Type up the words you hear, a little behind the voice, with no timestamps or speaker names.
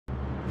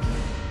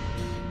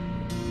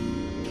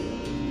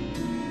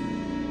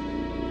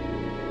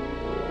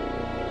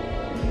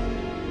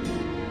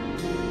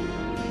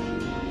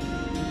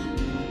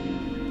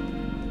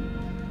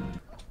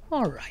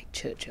Alright,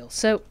 Churchill.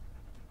 So,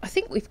 I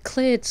think we've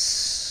cleared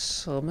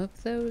some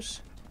of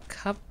those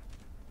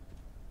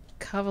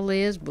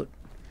Cavaliers, but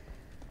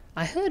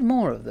I heard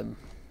more of them.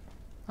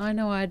 I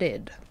know I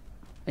did.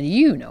 And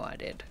you know I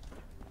did.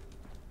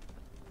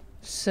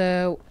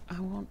 So, I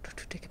want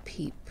to take a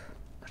peep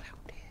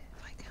around here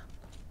if I can.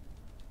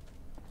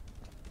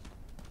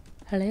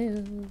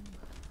 Hello.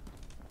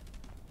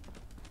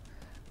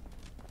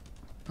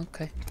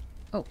 Okay.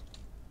 Oh.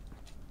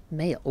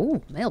 Mail.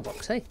 Oh,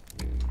 mailbox, hey.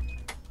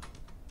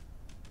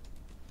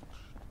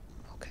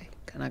 Okay.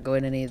 Can I go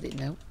in any of the...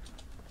 No.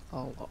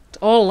 All locked.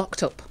 All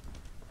locked up.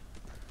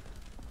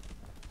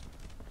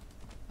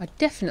 I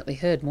definitely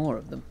heard more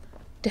of them.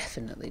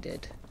 Definitely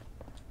did.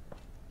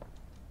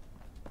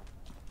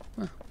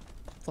 Oh,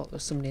 thought there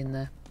was somebody in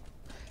there.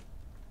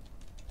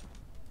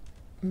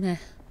 Meh.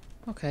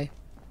 Okay.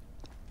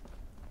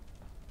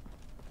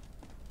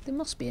 They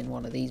must be in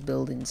one of these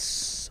buildings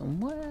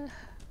somewhere.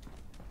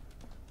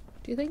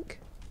 Do you think?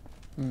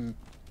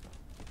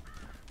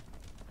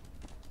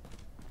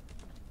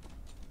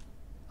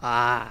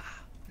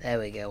 Ah, there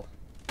we go.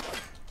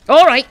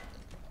 Alright!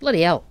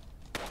 Bloody hell.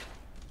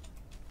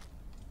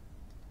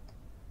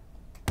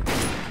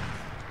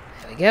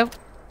 There we go.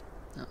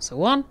 That's the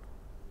one.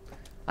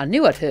 I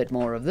knew I'd heard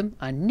more of them.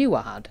 I knew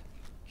I had.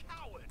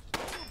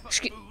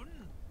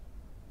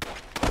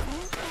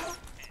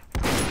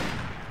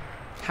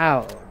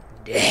 How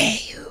dare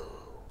you?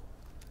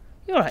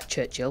 You're right,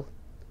 Churchill.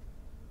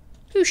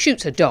 Who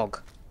shoots a dog?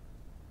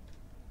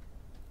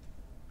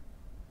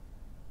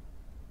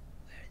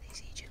 Where are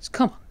these agents?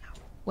 Come on now.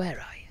 Where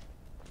are you?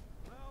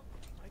 Well,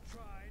 I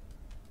tried.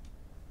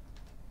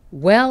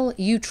 Well,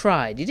 you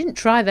tried. You didn't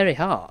try very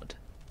hard.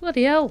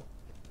 Bloody hell.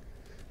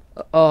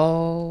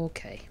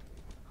 Okay.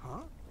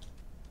 Huh?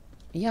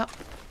 Yep.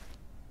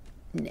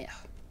 No.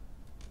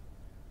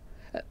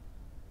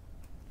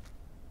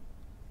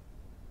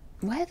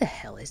 Where the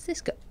hell is this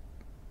guy?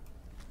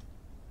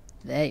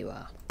 There you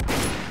are.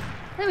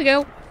 There we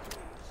go.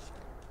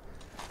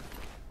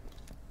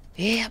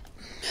 Yep.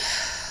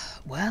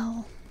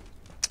 Well,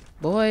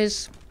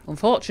 boys,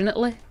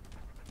 unfortunately,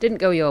 didn't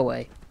go your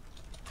way.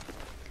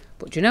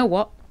 But you know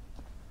what?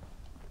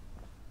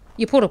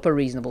 You put up a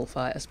reasonable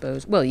fight, I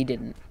suppose. Well, you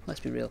didn't. Let's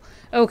be real.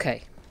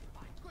 Okay.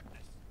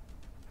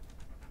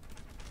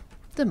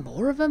 There are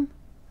more of them?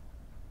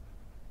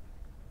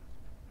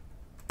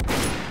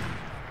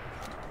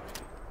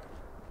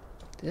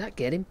 Did that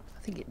get him? I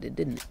think it did,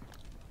 didn't it?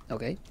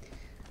 Okay.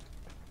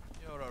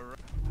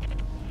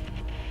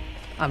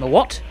 I'm a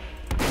what?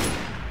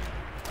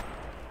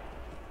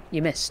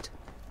 You missed.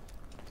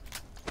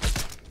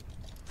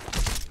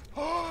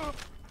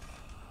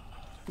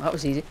 That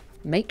was easy.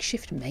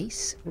 Makeshift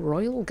mace.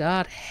 Royal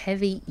Guard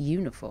heavy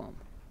uniform.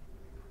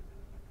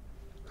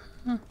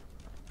 Huh.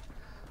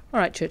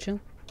 Alright, Churchill.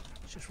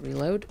 Let's just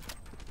reload.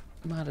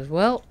 Might as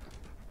well.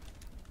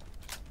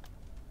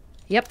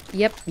 Yep.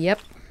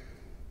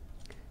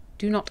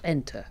 Do not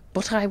enter,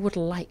 but I would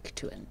like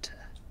to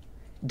enter.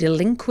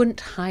 Delinquent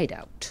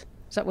hideout.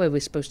 Is that where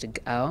we're supposed to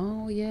go?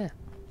 Oh, yeah.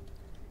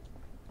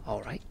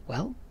 Alright,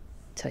 well,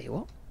 tell you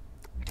what.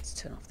 Let's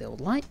turn off the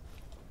old light.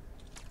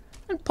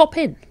 And pop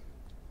in.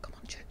 Come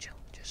on, Churchill.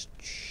 Just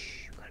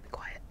shh. We've got to be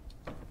quiet.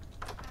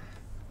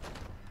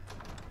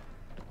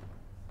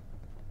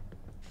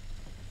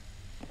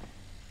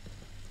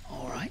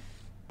 Alright.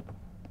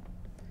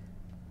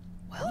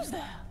 Well. Who's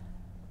there?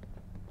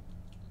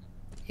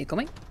 You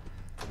coming?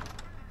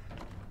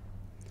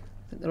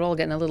 I think they're all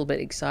getting a little bit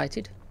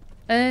excited.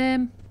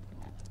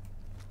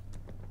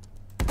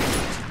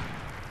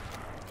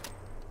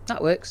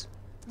 That works.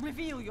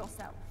 Reveal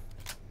yourself.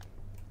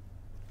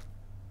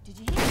 Did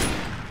you hear me?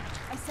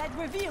 I said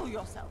reveal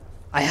yourself.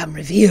 I am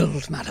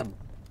revealed, madam.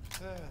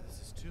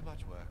 This is too much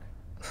work.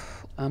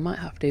 I might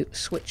have to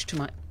switch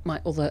to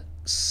my other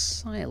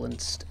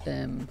silenced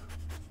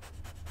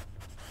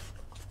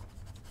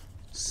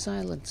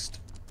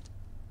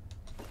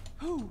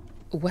Who?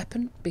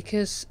 weapon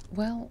because,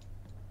 well,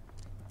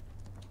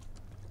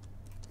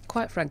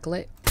 quite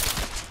frankly,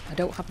 I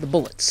don't have the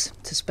bullets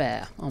to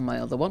spare on my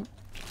other one,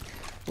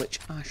 which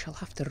I shall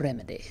have to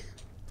remedy.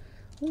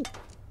 Ooh,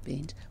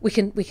 beans. We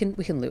can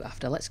loot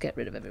after. Let's get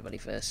rid of everybody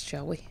first,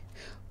 shall we?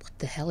 What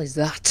the hell is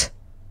that?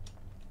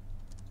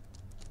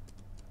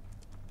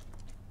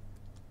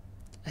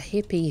 A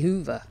hippie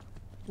Hoover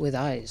with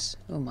eyes.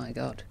 Oh my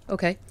god.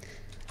 Okay.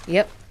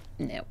 Yep.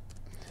 No.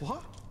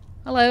 What?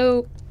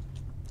 Hello.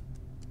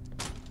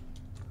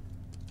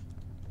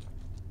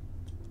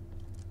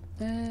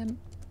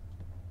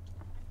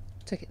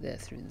 Take it there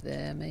through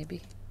there,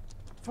 maybe.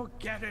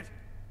 Forget it.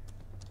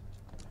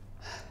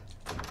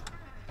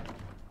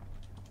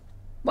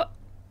 What?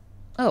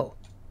 Oh.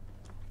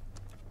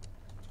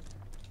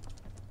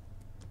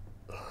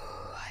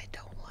 I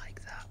don't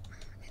like that.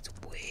 It's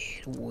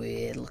a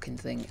weird looking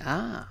thing.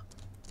 Ah.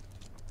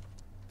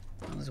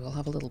 Might as well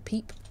have a little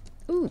peep.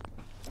 Ooh.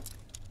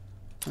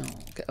 Oh,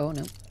 okay. Oh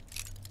no.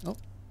 Oh.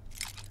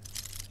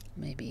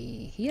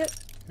 Maybe here?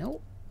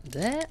 No.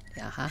 There.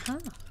 Ah ha ha.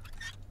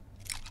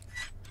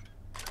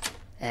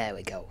 There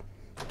we go.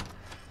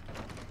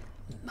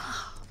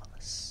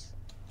 Marvellous.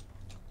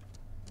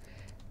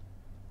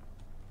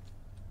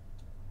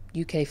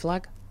 UK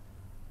flag.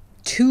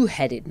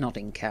 Two-headed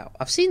nodding cow.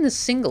 I've seen the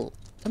single.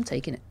 I'm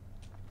taking it.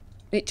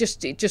 It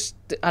just,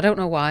 I don't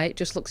know why, it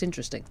just looks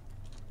interesting.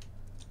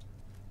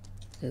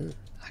 Ooh,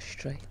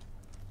 ashtray.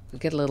 We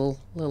get a little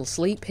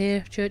sleep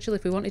here, Churchill,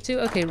 if we wanted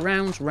to. Okay,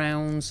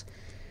 rounds.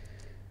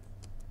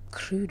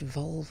 Crude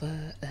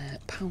Volva,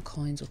 pound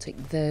coins, we'll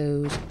take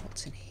those.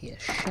 What's in here?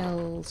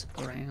 Shells,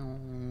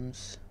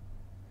 rounds.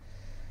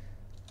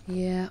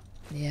 Yeah.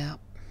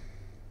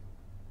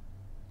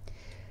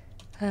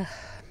 I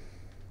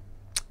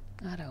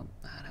don't.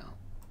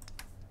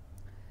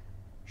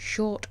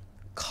 Short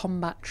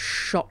combat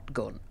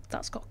shotgun.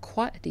 That's got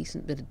quite a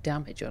decent bit of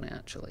damage on it,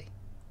 actually.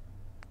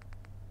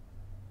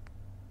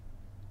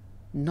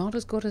 Not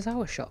as good as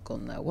our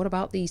shotgun, though. What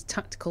about these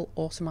tactical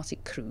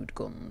automatic crude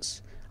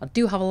guns? I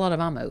do have a lot of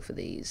ammo for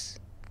these.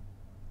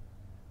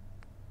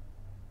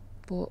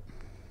 But,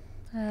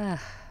 what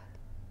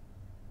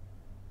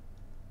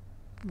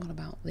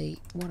about the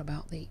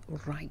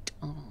right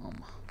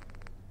arm?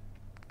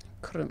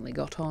 Currently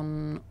got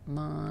on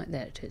my...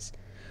 There it is.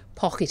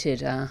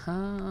 Pocketed,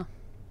 aha.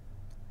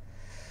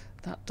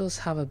 That does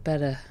have a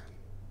better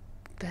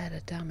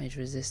damage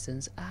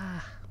resistance.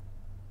 I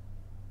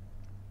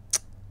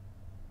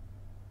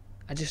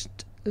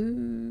just...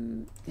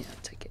 Ooh. Yeah,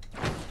 take it.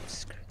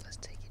 Screw it, let's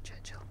take it,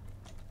 Churchill.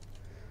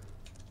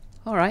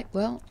 Alright,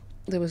 well,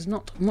 there was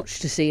not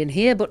much to see in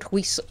here, but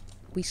we saw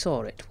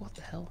it. What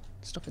the hell?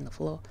 Stuff in the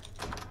floor.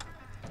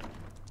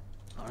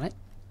 Alright.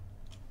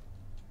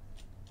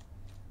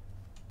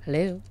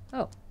 Hello?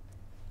 Oh.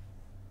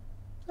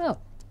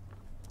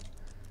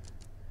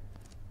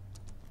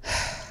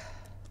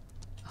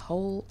 A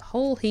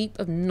whole heap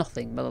of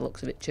nothing by the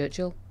looks of it,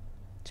 Churchill.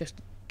 Just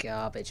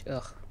garbage.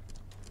 Ugh.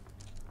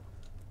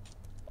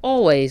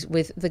 Always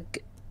with the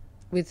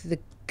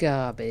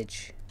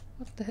garbage.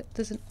 What the heck?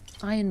 There's an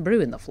iron brew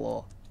in the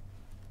floor.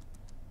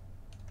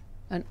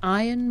 An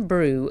iron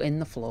brew in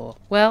the floor.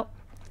 Well,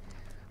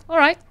 all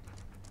right.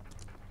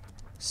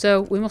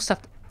 So we must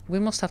have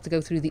to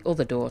go through the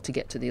other door to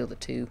get to the other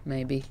two,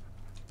 maybe.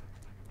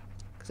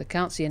 Because I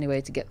can't see any way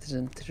to get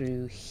them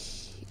through.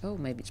 Oh,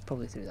 maybe it's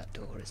probably through that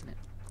door, isn't it?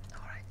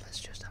 All right, let's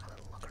just have a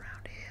little look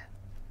around here.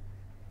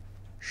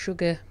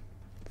 Sugar,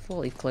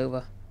 4-leaf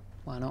clover.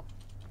 Why not?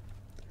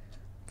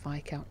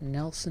 Viscount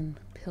Nelson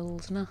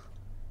Pilsner.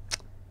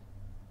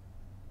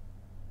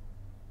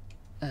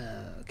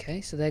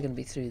 Okay, so they're going to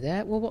be through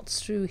there. Well,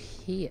 what's through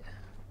here?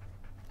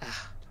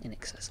 Ah,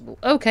 inaccessible.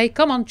 Okay,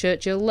 come on,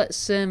 Churchill.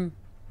 Let's go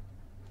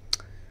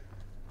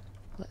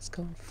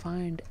and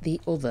find the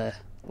other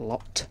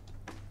lot.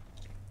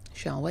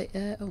 Shall we?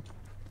 Oh,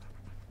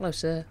 hello,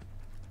 sir.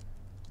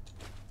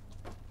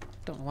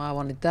 Don't know why I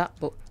wanted that,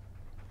 but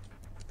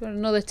got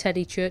another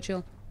teddy,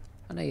 Churchill.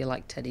 I know you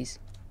like teddies.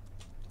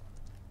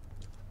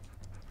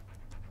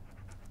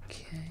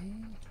 Okay.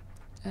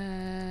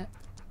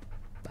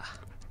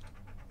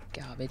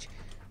 Garbage.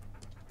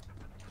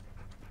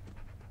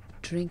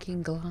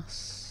 Drinking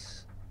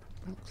glass.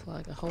 Looks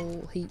like a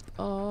whole heap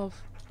of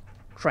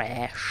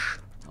trash.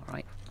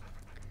 Alright.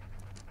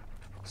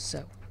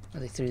 So, are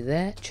they through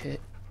there?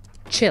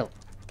 Chill,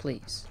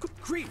 please. Good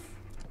grief!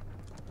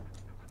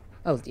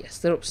 Oh, yes,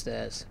 they're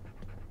upstairs.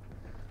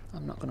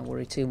 I'm not going to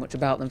worry too much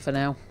about them for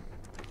now.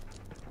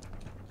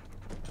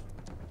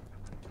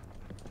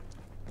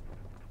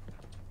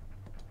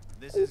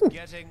 This is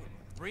getting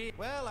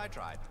well, I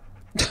tried.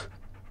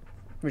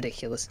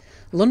 Ridiculous.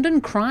 London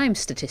crime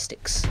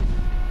statistics.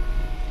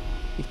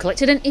 You've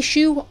collected an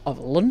issue of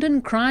London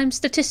crime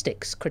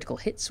statistics. Critical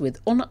hits with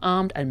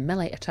unarmed and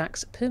melee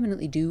attacks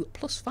permanently do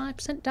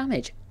 +5%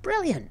 damage.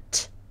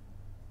 Brilliant.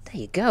 There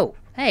you go.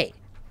 Hey.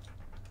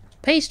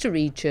 Pays to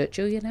read,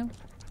 Churchill, you know.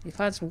 You've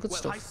had some good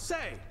stuff. I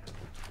say.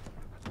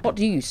 What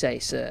do you say,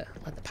 sir?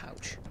 Leather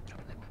pouch.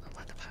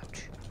 Leather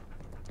pouch.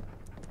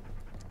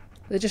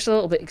 They're just a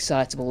little bit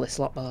excitable, this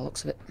lot, by the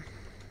looks of it.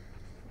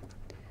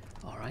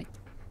 Alright.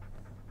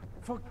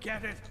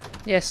 Forget it.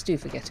 Yes, do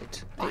forget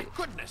it. My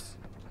goodness.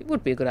 It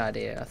would be a good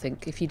idea, I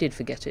think, if you did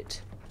forget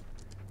it.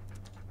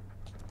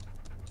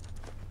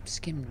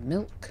 Skimmed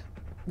milk.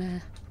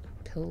 Meh.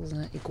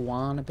 Pilsner.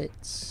 Iguana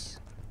bits.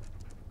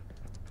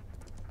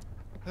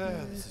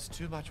 This is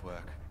too much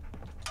work.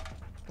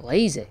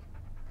 Lazy.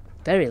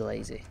 Very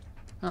lazy.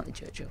 Aren't they,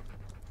 Churchill?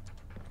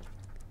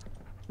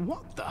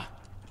 What the?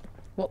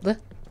 What the?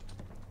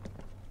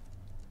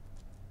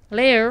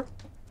 Hello?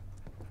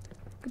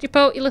 Could you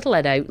poke your little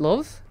head out,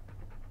 love?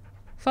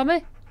 For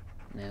me?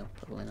 No,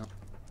 probably not.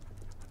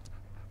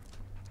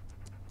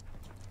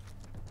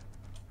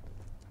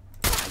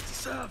 I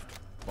deserved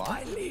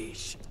my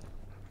leash.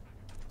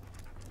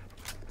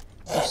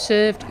 You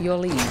served your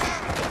liege.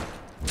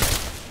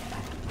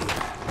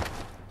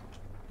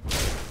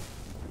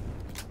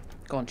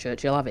 Go on,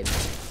 Churchill, have him.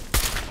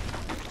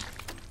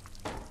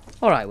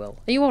 Alright, Will.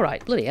 Are you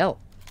alright? Bloody hell.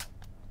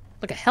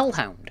 Like a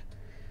hellhound.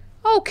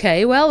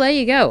 Okay, well, there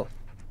you go.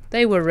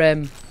 They were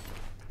a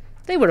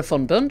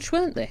fun bunch,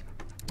 weren't they?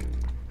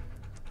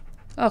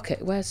 Okay,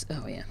 where's...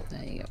 Oh, yeah,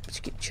 there you go.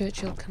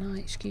 Churchill, can I...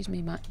 Excuse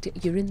me, Matt.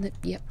 You're in the...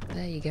 Yep,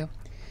 there you go.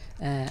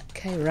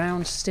 Okay,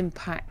 round stim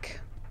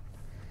pack.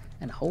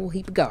 And a whole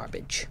heap of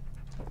garbage.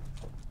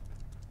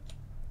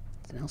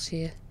 Anything else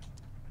here?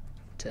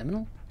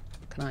 Terminal?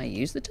 Can I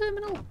use the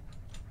terminal?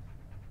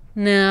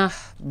 Nah,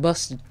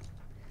 busted.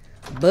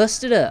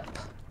 Busted up.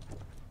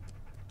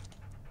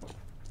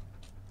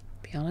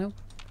 Piano?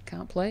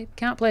 Can't play?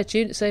 Can't play a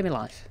tune to save my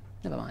life.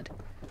 Never mind.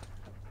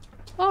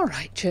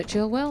 Alright,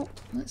 Churchill, well,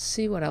 let's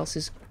see what else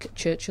is...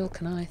 Churchill,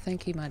 can I?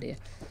 Thank you, my dear.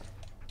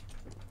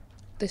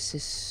 This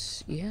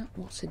is... Yeah,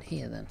 what's in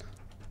here, then?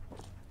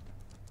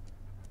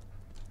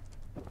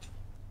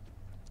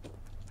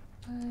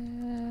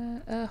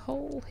 A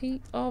whole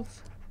heap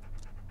of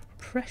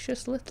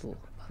precious little,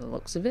 by the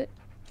looks of it.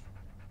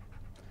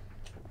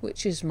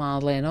 Which is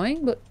mildly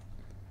annoying, but...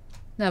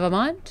 Never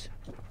mind.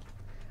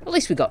 At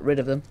least we got rid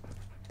of them.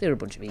 They're a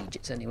bunch of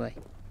idiots, anyway.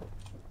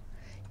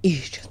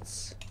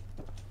 Idiots.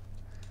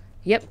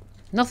 Yep,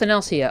 nothing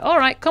else here.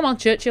 Alright, come on,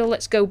 Churchill,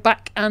 let's go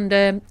back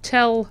and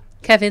tell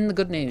Kevin the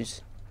good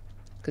news.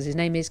 Because his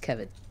name is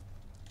Kevin.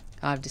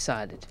 I've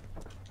decided.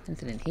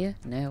 Anything in here?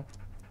 No.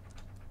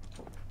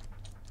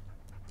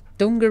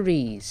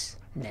 Dungarees?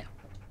 No.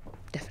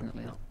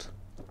 Definitely not.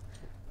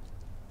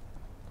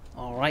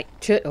 Alright,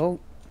 Churchill.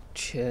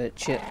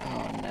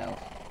 Oh, no.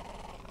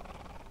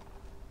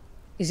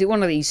 Is it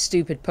one of these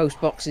stupid post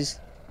boxes?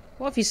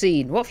 What have you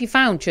seen? What have you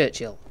found,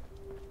 Churchill?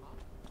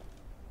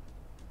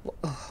 What?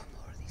 Oh.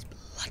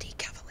 Bloody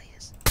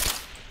Cavaliers.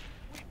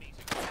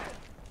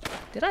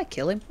 Did I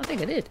kill him? I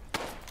think I did.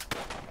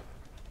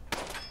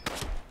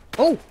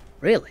 Oh,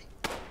 really?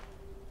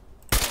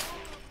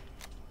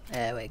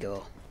 There we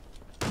go.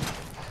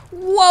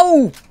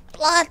 Whoa!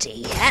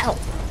 Bloody hell!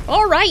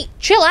 Alright,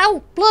 chill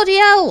out! Bloody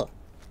hell!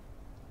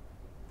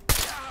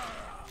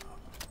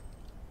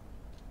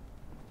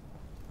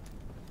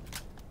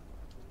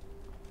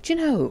 Do you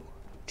know,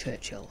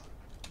 Churchill,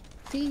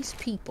 these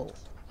people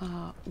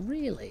are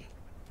really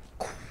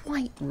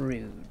quite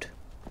rude.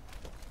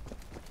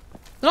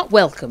 They're not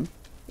welcome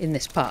in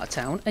this part of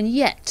town, and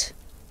yet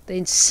they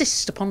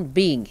insist upon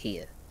being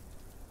here.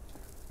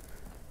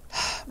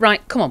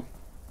 Right, come on.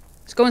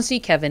 Let's go and see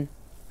Kevin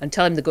and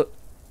tell him the good...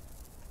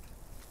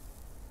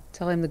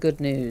 Tell him the good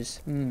news.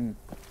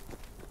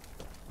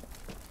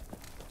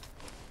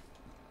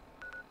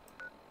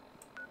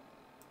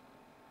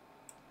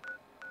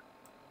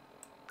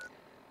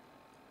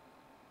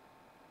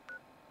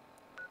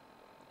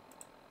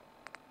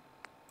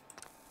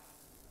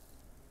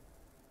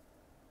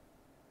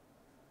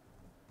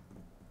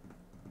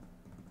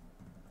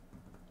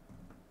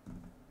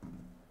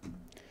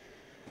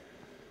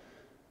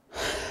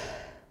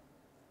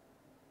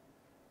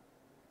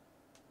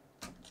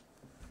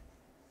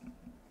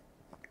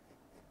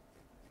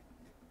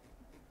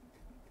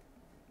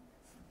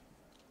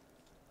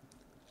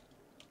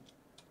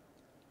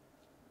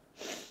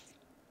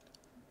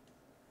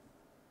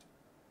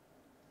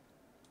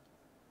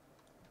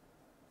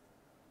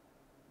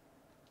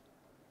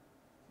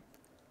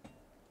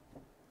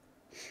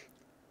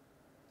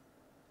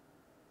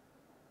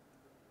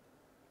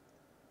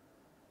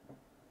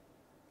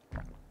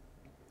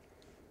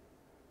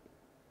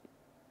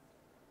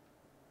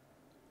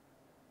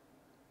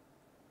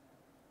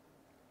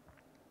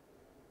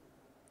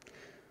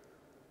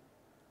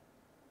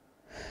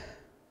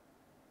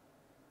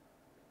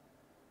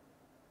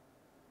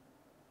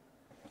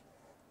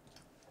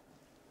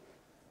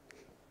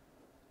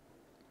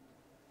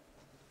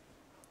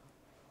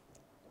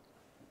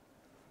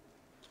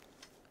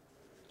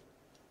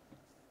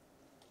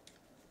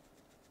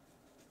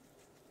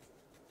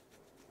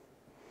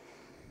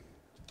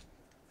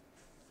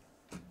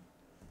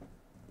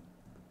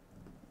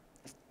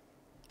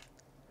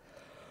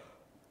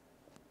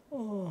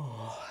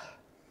 Oh.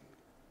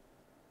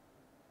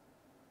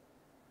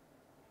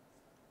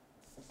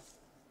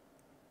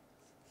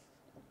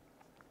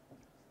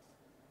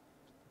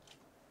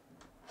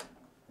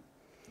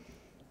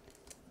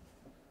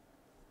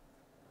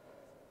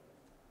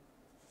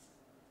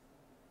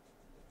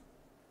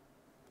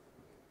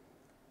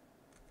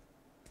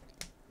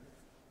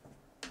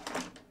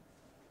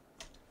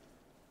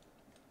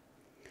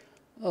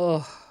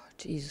 Oh,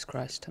 Jesus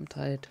Christ, I'm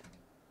tired.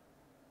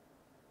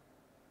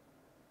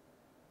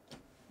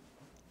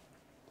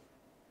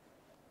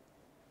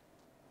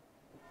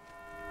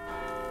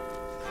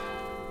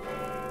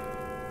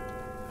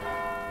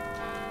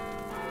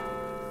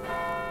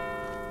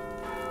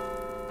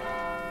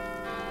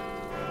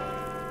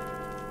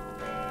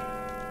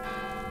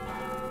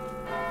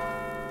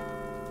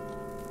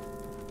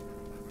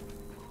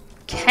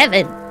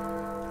 Kevin!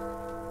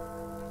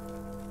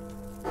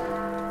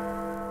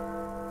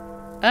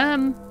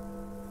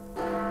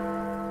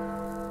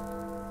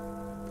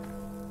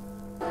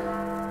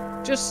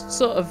 Just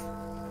sort of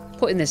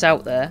putting this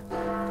out there.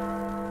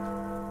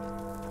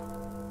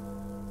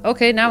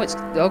 Okay, now it's...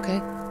 Okay.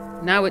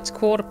 Now it's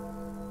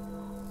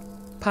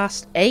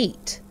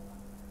 8:15.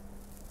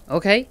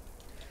 Okay.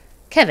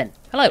 Kevin,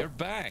 Hello. You're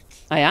back.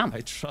 I am.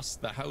 I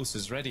trust the house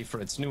is ready for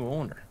its new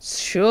owner.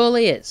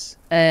 Surely is.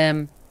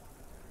 I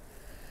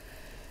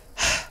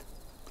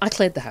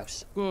cleared the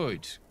house.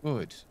 Good,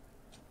 good.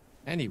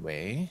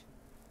 Anyway,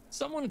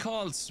 someone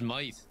called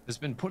Smythe has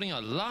been putting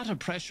a lot of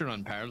pressure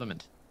on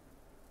Parliament.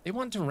 They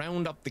want to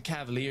round up the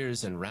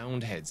Cavaliers and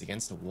Roundheads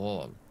against the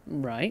wall.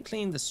 Right.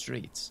 Clean the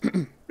streets.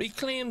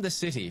 Reclaim the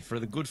city for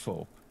the good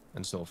folk,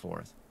 and so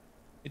forth.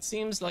 It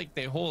seems like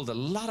they hold a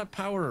lot of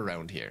power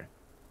around here,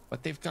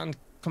 but they've gone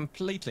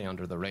completely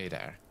under the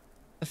radar.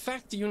 The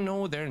fact you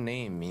know their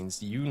name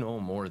means you know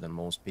more than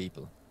most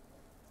people.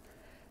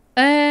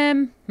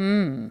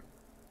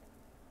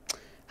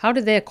 How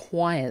did they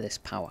acquire this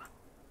power?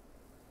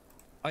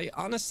 I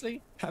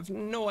honestly have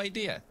no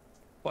idea,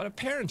 but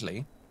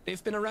apparently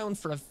they've been around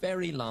for a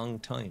very long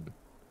time.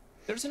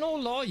 There's an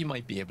old law you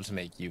might be able to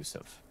make use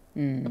of.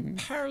 The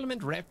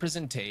Parliament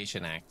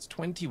Representation Act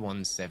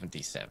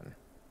 2177.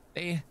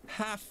 They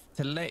have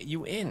to let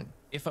you in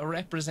if a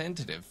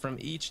representative from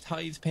each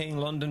tithe-paying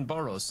London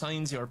borough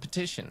signs your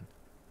petition.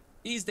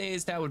 These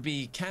days that would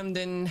be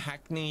Camden,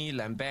 Hackney,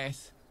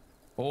 Lambeth,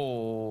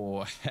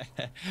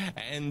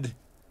 and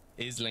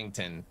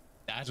Islington.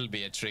 That'll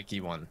be a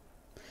tricky one.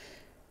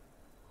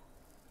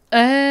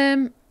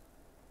 How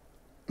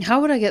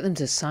would I get them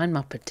to sign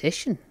my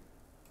petition?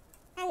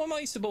 How am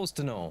I supposed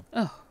to know?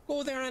 Oh.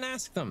 Go there and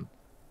ask them.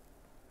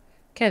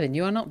 Kevin,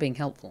 you are not being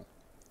helpful.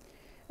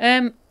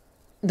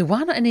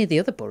 Why not any of the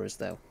other boroughs,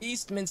 though?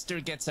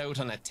 Eastminster gets out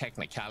on a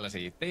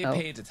technicality. They Oh.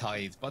 pay the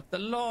tithe, but the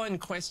law in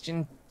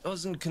question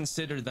doesn't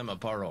consider them a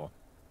borough.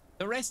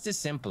 The rest is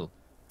simple.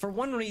 For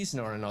one reason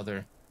or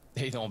another,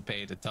 they don't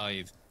pay the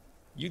tithe.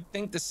 You'd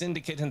think the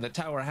Syndicate and the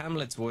Tower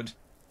Hamlets would,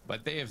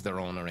 but they have their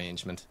own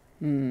arrangement.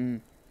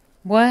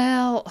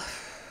 Well...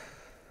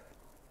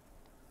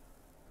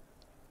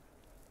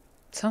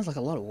 sounds like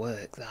a lot of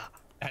work, that.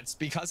 That's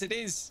because it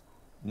is.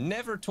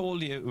 Never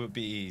told you it would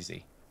be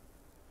easy.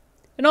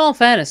 In all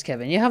fairness,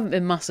 Kevin, you haven't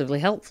been massively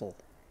helpful.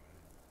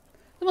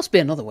 There must be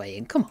another way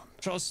in, come on.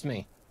 Trust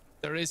me,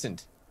 there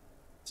isn't.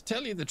 To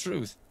tell you the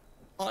truth,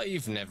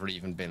 I've never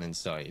even been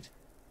inside.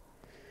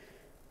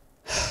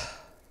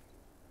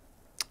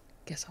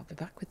 Guess I'll be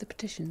back with the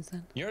petitions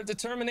then. Your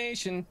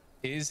determination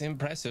is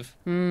impressive.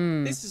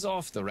 This is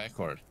off the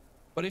record,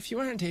 but if you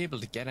aren't able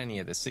to get any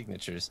of the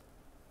signatures,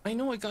 I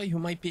know a guy who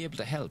might be able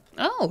to help.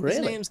 Oh, really?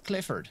 His name's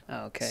Clifford.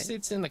 Okay.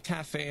 Sits in the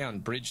cafe on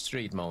Bridge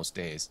Street most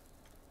days,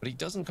 but he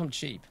doesn't come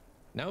cheap.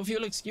 Now, if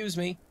you'll excuse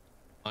me,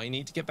 I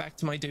need to get back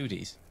to my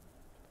duties.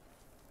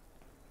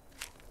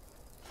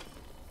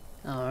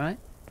 Alright.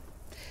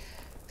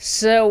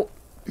 So,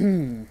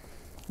 we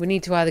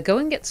need to either go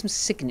and get some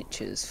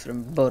signatures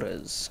from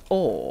Boroughs,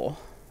 or...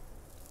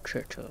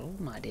 Churchill,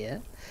 my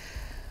dear.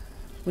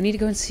 We need to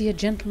go and see a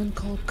gentleman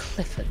called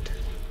Clifford.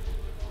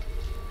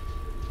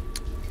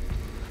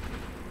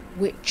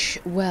 Which,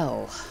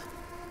 well...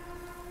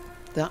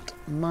 that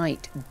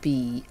might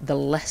be the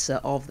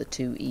lesser of the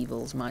two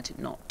evils, might it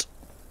not?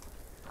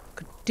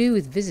 Could do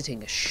with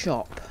visiting a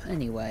shop,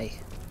 anyway.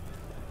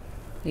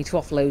 Need to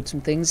offload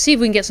some things. See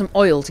if we can get some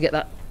oil to get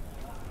that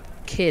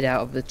kid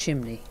out of the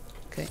chimney.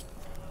 Okay.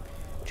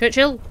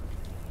 Churchill!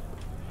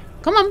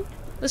 Come on!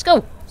 Let's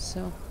go!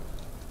 So...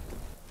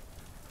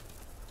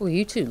 oh,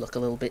 you two look a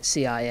little bit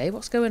CIA.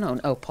 What's going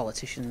on? Oh,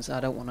 politicians. I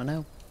don't want to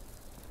know.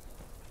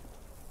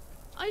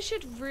 I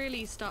should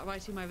really start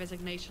writing my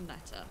resignation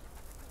letter.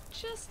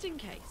 Just in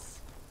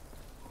case.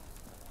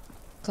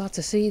 Glad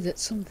to see that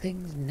some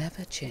things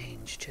never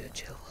change,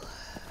 Churchill.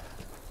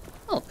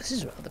 Oh, this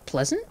is rather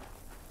pleasant.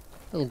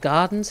 Little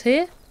gardens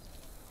here.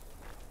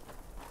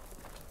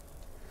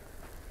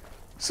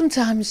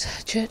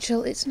 Sometimes,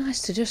 Churchill, it's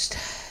nice to just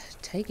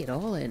take it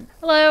all in.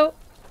 Hello!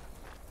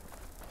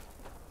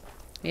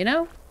 You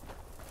know?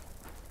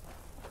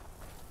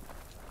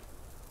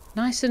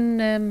 Nice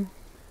and,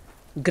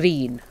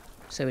 green,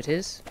 so it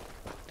is.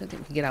 Don't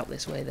think we can get out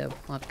this way, though.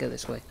 I'll have to go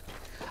this way.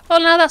 Oh,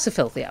 now that's a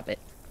filthy habit.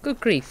 Good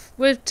grief.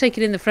 We're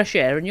taking in the fresh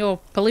air and you're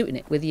polluting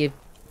it with your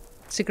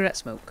cigarette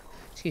smoke.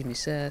 Excuse me,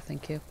 sir.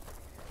 Thank you.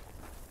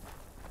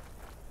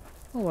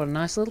 Oh, what a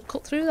nice little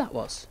cut through that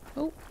was.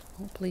 Oh,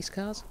 all police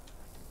cars.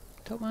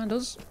 Don't mind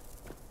us.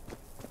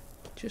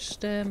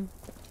 Just, out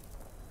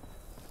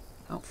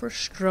for a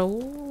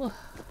stroll.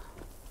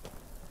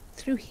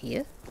 Through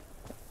here?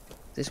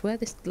 Is this where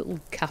this little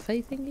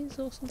cafe thing is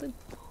or something?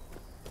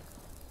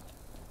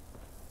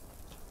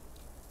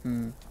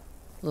 A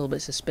little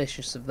bit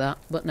suspicious of that,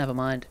 but never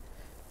mind.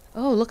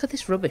 Oh, look at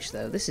this rubbish,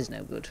 though. This is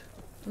no good.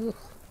 Ugh.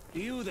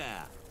 You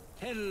there?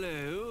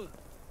 Hello?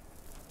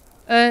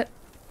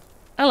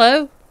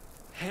 Hello?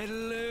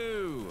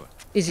 Hello?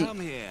 Is it... Come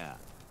here.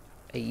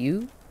 Are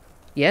you?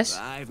 Yes?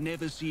 I've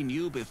never seen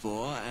you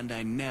before, and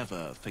I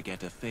never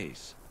forget a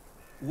face.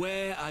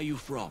 Where are you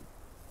from?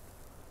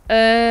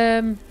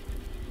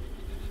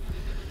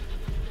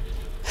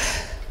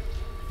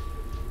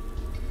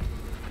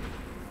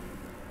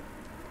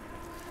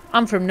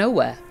 I'm from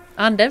nowhere.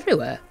 And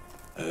everywhere.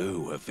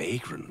 Oh, a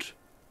vagrant.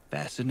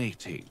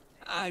 Fascinating.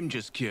 I'm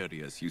just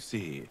curious, you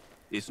see.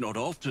 It's not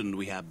often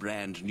we have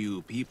brand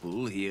new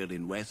people here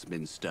in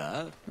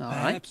Westminster. All right.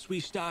 Perhaps we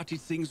started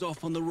things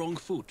off on the wrong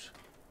foot.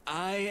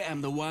 I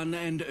am the one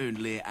and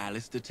only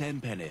Alistair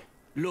Tenpenny,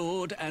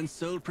 Lord and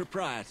sole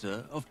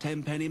proprietor of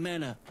Tenpenny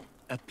Manor.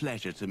 A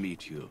pleasure to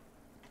meet you.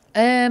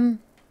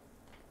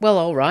 Well,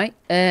 all right.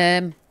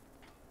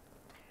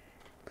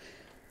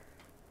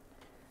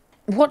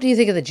 What do you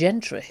think of the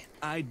gentry?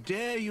 I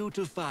dare you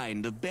to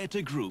find a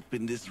better group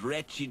in this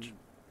wretched,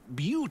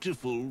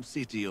 beautiful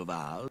city of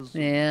ours.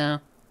 Yeah.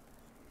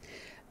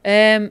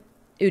 Who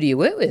do you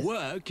work with?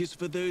 Work is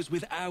for those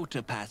without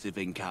a passive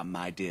income,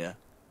 my dear.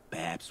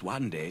 Perhaps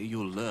one day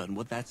you'll learn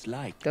what that's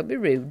like. Don't be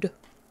rude.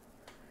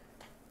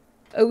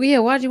 Oh, yeah,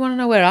 why do you want to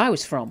know where I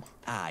was from?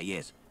 Ah,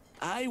 yes.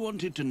 I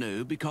wanted to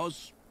know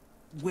because,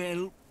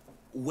 well,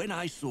 when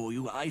I saw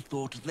you, I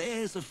thought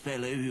there's a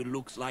fellow who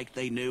looks like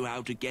they know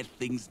how to get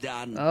things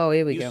done. Oh,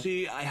 here we go. You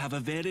see, I have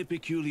a very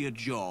peculiar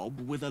job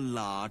with a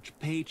large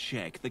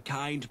paycheck, the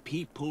kind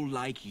people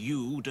like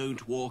you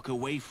don't walk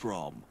away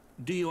from.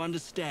 Do you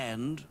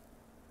understand?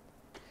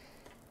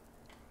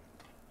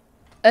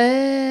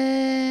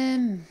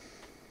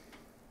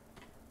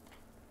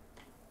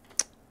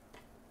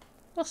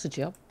 What's the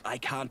job? I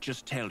can't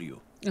just tell you.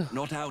 Ugh.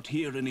 Not out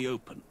here in the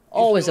open.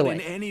 Always if you're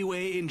away. in any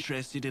way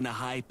interested in a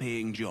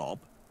high-paying job,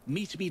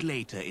 meet me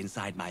later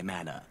inside my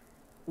manor.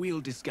 We'll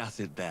discuss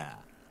it there.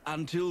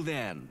 Until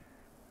then,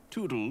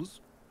 toodles.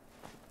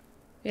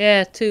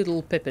 Yeah,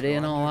 toodle pippity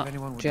and I all wonder if that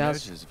anyone would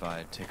jazz. notice if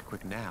I take a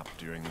quick nap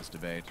during this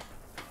debate.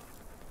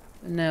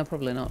 No,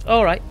 probably not.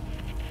 All right.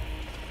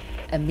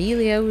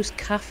 Emilio's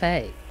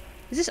Cafe.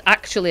 Is this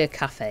actually a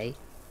cafe?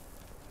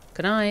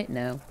 Can I?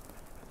 No.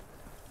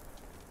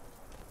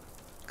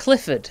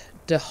 Clifford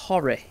de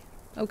Horry.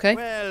 Okay.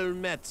 Well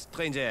met,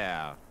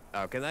 stranger.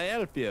 How can I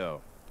help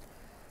you?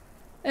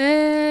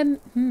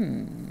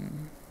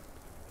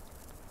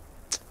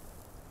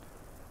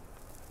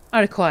 I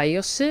require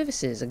your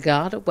services. A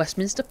guard at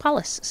Westminster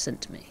Palace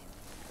sent me.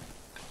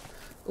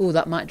 Oh,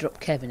 that might drop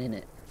Kevin in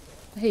it.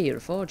 I hear you're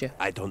a forger.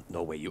 I don't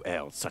know where you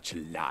heard such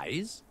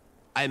lies.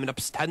 I am an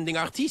upstanding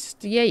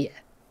artiste. Yeah.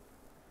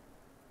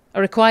 I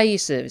require your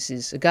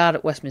services. A guard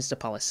at Westminster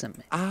Palace sent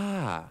me.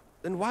 Ah,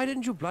 then why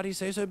didn't you bloody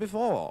say so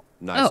before?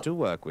 Nice Oh. to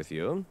work with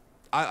you.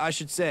 I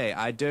should say,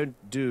 I don't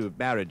do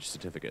marriage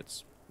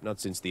certificates. Not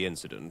since the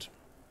incident.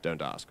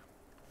 Don't ask.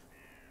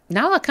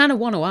 Now I kind of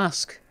want to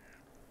ask.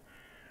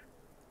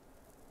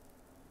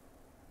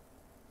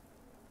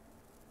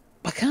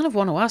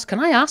 Can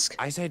I ask?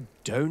 I said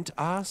don't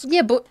ask?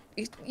 Yeah, but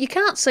you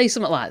can't say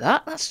something like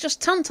that. That's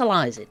just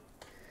tantalising.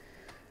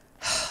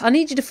 I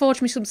need you to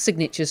forge me some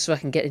signatures so I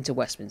can get into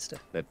Westminster.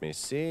 Let me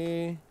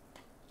see.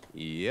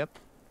 Yep.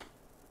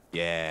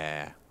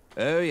 Yeah.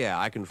 Oh yeah,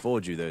 I can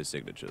forge you those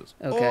signatures.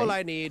 Okay. All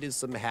I need is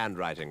some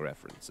handwriting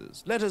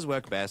references. Letters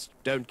work best.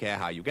 Don't care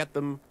how you get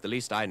them. The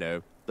least I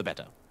know, the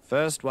better.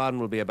 First one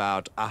will be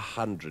about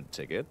 100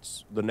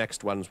 tickets. The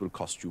next ones will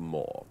cost you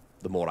more.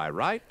 The more I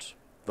write,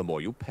 the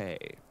more you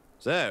pay.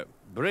 So,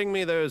 bring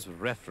me those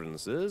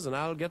references and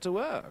I'll get to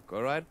work.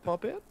 All right,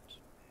 Poppet?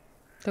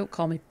 Don't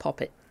call me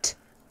Poppet.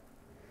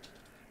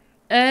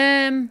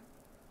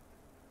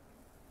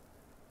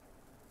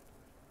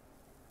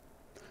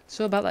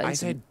 So about that I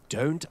incident. said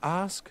don't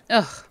ask.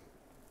 Ugh.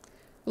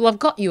 Well, I've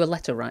got you a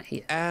letter right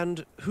here.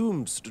 And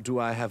whomst do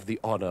I have the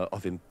honor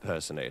of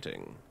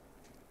impersonating?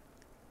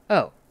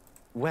 Oh.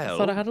 Well,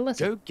 thought I had a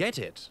letter. go get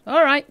it.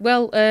 All right.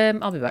 Well,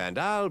 I'll be back. And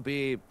I'll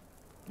be,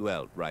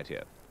 well, right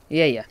here.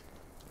 Yeah.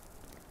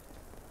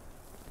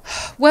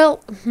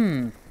 Well,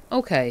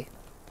 okay.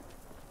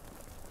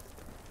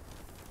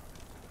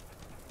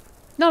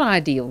 Not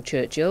ideal,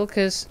 Churchill,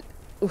 because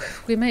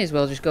we may as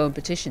well just go and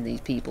petition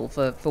these people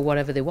for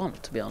whatever they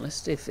want, to be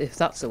honest, if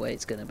that's the way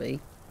it's going to be.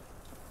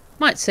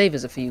 Might save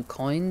us a few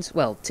coins.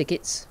 Well,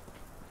 tickets.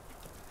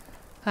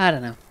 I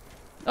don't know.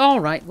 All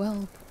right,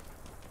 well,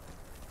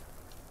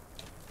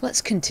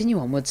 let's continue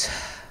onwards.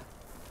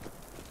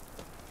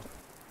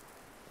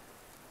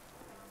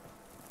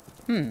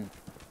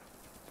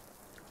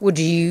 Would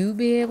you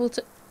be able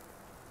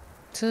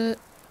to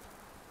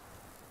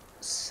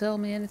sell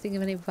me anything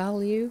of any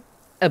value?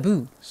 A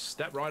boo.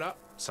 Step right up,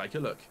 take a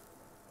look.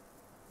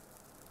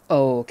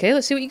 Okay,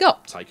 let's see what you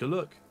got. Take a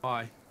look.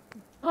 Hi.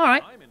 All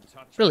right. I'm in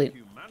touch Brilliant.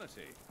 with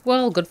humanity.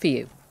 Well, good for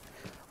you.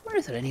 I wonder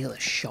if there are any other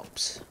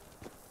shops.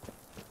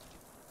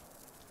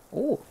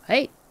 Oh,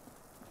 hey.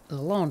 The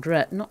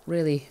laundrette, not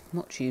really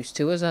much use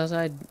to us, as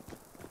I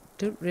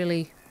don't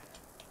really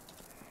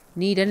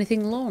need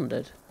anything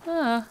laundered.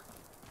 Ah.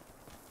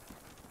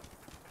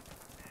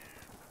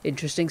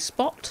 Interesting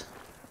spot.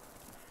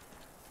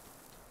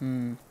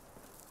 Bloody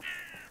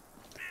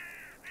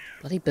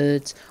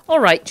birds.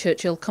 Alright,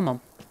 Churchill, come on.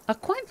 I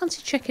quite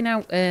fancy checking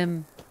out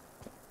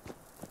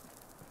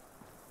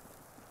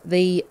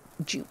the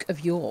Duke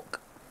of York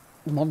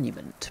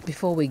monument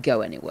before we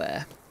go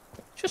anywhere.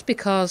 Just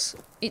because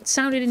it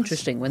sounded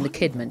interesting when the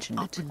kid mentioned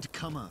it.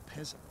 Up-and-comer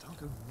peasant. I'll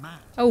go mad.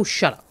 Oh,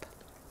 shut up.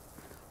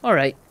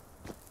 Alright.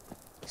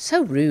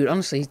 So rude,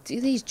 honestly,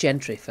 these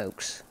gentry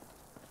folks.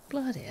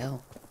 Bloody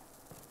hell.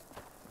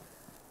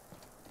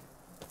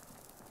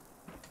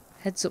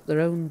 Heads up their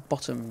own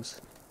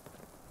bottoms.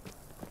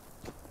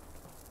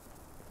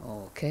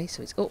 Okay,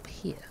 so it's up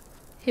here.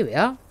 Here we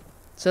are.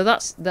 So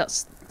that's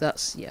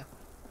yeah.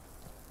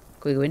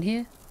 Can we go in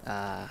here?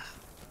 Ah.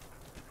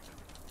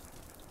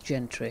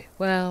 Gentry.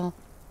 Well.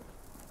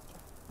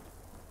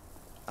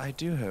 I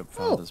do hope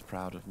Father's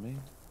proud of me.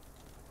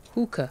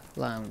 Hookah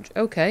lounge.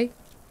 Okay.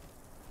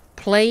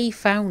 Play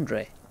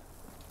foundry.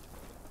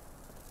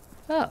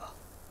 Oh.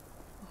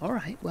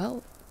 Alright,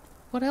 well.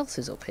 What else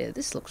is up here?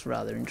 This looks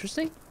rather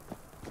interesting.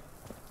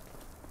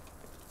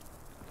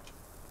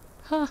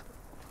 Huh.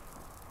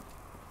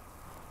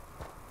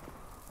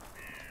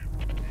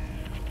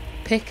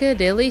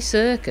 Piccadilly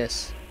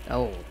Circus.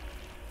 Oh.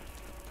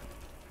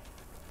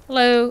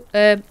 Hello.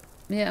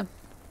 Yeah.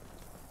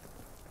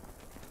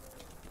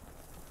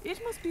 It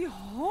must be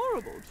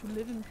horrible to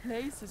live in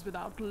places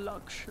without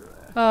luxury.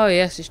 Oh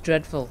yes, it's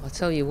dreadful. I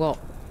tell you what.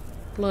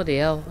 Bloody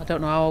hell. I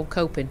don't know how I'm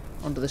coping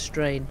under the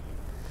strain.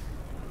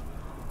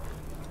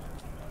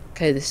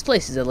 Okay, this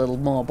place is a little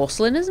more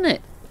bustling, isn't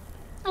it?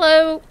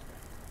 Hello.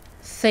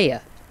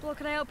 Thea. What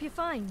can I help you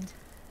find?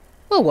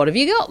 Well, what have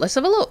you got? Let's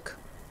have a look.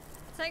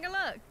 Take a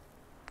look.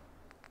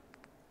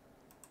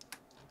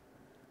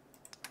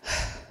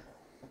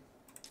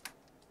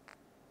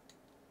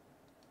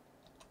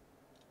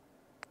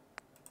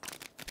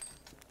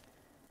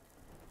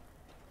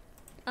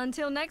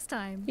 Until next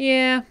time.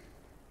 Yeah.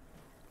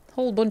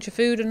 Whole bunch of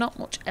food and not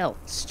much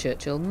else,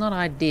 Churchill. Not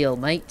ideal,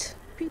 mate.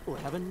 People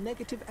have a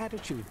negative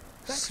attitude.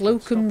 That's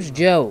what's Slocum's stopping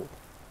Joe.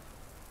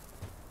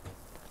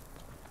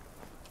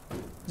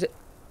 Is it...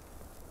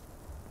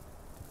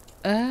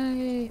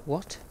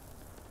 what?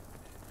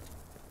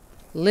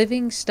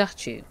 Living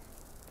statue.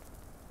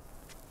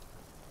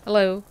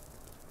 Hello.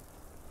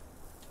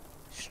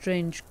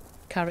 Strange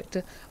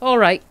character.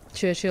 Alright,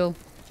 Churchill.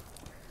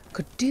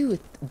 Could do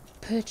with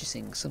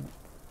purchasing some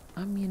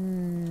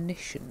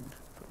ammunition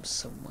from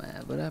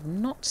somewhere, but I've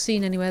not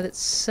seen anywhere that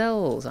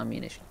sells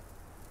ammunition.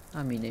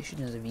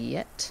 Ammunition as of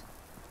yet.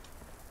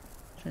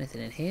 Is there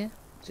anything in here?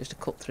 Just a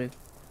cut through.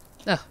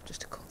 Oh,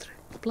 just a cut through.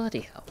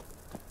 Bloody hell.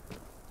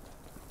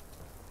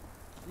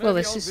 Well,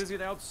 this is...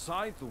 visit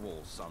outside the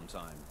walls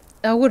sometime.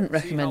 I wouldn't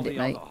recommend it,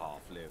 mate.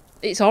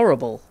 It's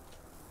horrible.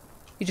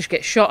 You just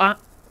get shot at.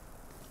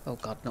 Oh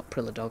god, not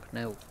Prilla Dog,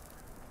 no.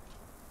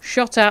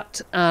 Shot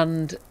at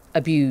and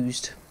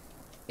abused.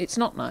 It's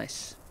not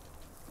nice.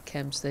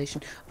 Chem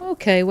station.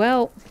 Okay,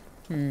 well...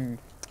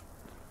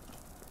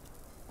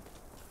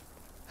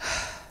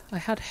 I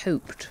had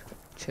hoped,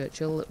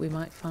 Churchill, that we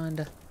might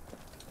find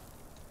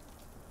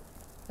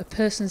a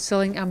person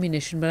selling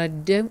ammunition, but I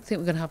don't think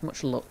we're going to have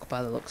much luck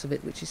by the looks of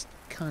it, which is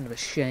kind of a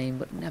shame,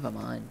 but never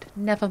mind.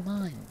 Never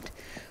mind.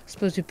 I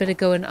suppose we'd better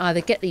go and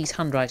either get these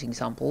handwriting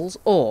samples,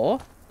 or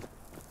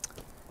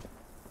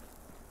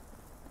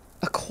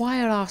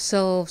acquire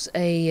ourselves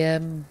a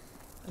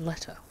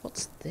letter.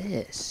 What's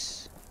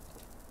this?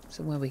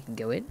 Somewhere we can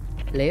go in.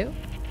 Leo?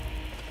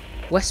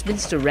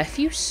 Westminster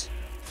Refuse?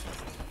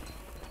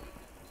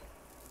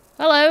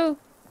 Hello?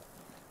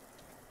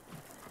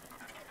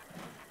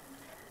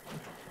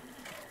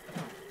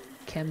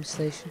 Chem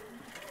station.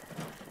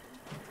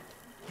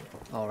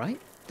 Alright.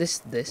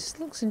 This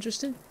looks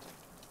interesting.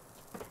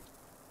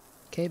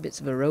 Okay, bits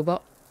of a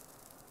robot.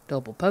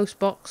 Double post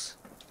box.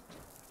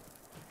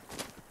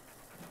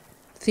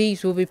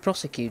 Thieves will be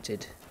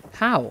prosecuted.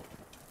 How?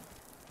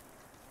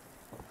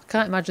 I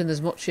can't imagine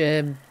there's much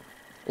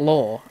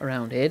law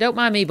around here. Don't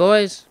mind me,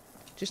 boys.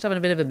 Just having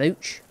a bit of a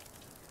mooch.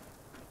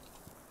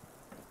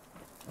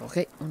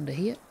 Okay, under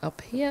here,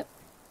 up here.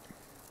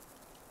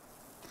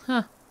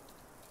 Huh.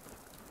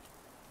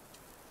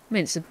 I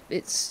mean,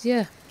 it's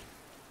yeah.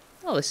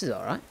 Oh, this is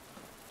alright.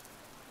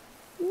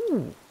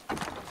 Ooh.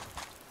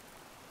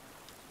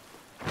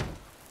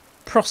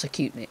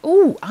 Prosecute me.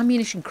 Ooh,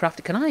 ammunition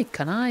crafted. Can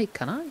I?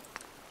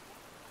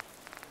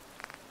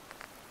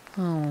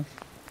 Oh,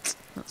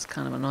 that's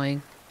kind of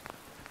annoying.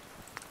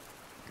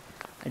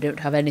 I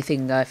don't have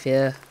anything, I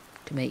fear,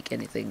 to make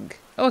anything.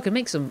 Oh, I can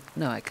make some...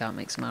 No, I can't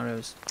make some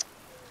arrows.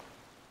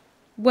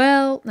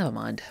 Well, never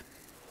mind.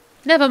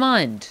 Never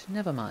mind.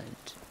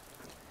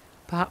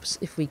 Perhaps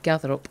if we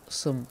gather up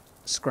some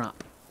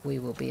scrap, we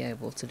will be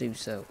able to do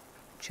so,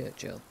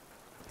 Churchill.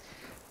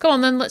 Come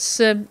on then, let's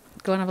go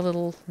and have a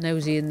little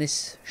nosy in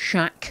this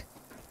shack.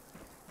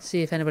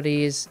 See if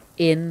anybody is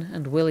in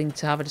and willing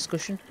to have a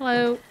discussion.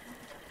 Hello.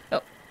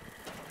 Oh.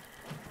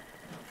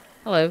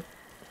 Hello.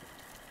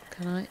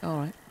 Can I?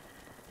 Alright.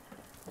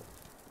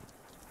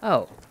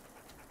 Oh.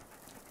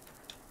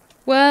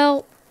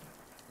 Well,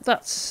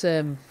 that's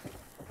a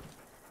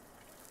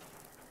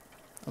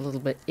little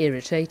bit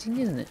irritating,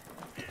 isn't it?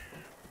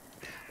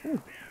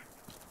 Ooh.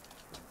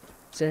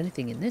 Is there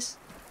anything in this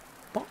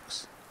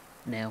box?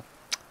 No.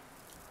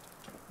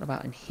 What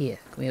about in here?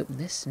 Can we open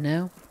this?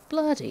 No.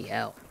 Bloody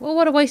hell. Well,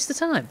 what a waste of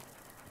time.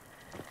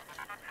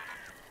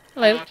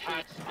 Hello. Hard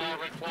hats are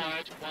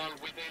required while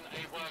within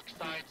a work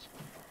site.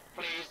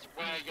 Please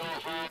wear your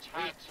hard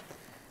hat.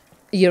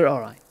 You're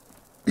alright.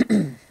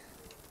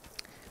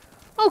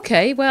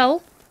 Okay,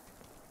 well,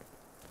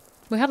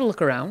 we had a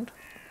look around.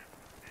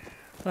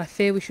 But I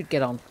fear we should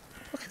get on.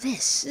 Look at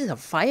this. This is a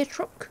fire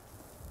truck.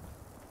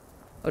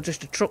 Or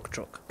just a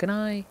truck. Can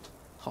I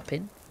hop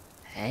in?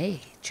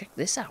 Hey, check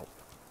this out.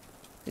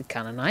 It's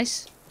kind of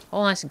nice.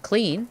 All nice and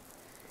clean.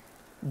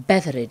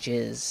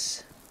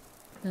 Beverages.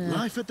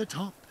 Life at the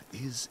top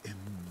is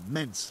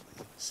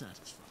immensely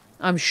satisfying.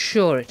 I'm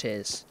sure it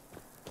is.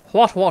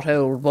 What,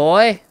 old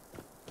boy?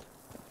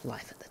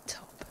 Life at the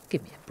top.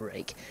 Give me a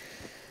break.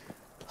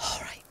 All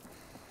right.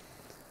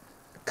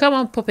 Come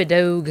on, puppy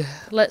dog.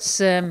 Let's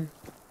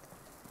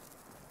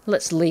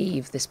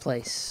leave this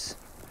place.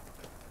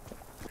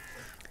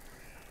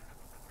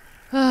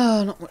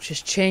 Oh, not much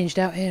has changed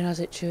out here, has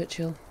it,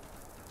 Churchill?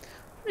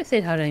 I wonder if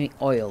they'd had any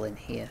oil in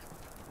here.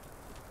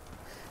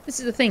 This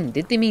is the thing.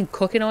 Did they mean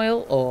cooking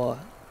oil or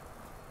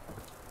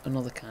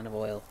another kind of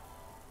oil?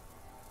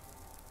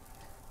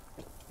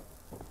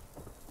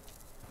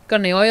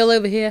 Got any oil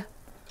over here?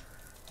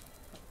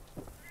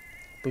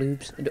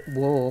 Bloobs.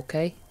 Whoa,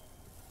 okay.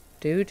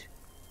 Dude,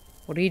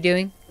 what are you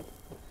doing?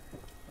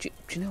 Do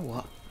you know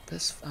what?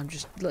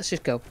 Let's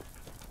just go.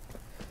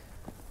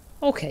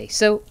 Okay,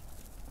 so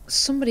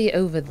somebody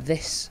over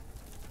this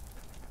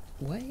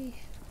way.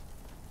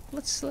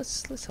 Let's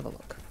have a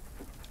look.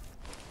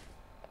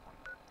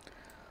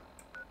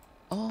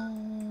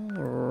 All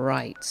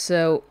right,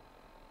 so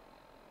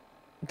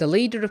the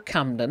leader of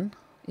Camden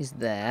is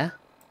there.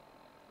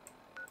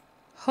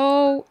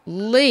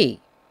 Holy!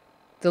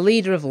 The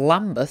leader of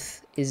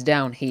Lambeth is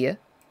down here.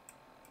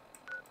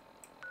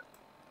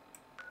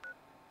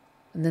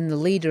 And then the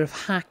leader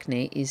of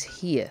Hackney is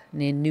here,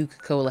 near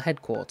Nuka-Cola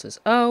headquarters.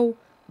 Oh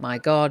my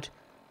god.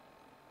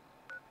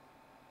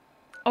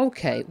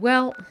 Okay,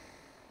 well...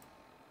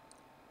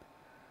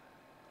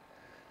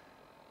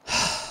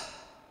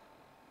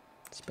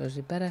 suppose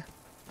we better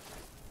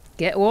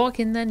get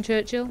walking then,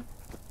 Churchill.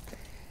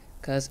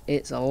 Because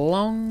it's a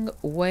long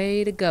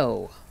way to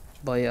go,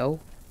 boyo.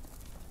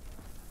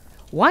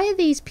 Why are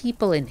these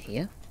people in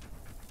here?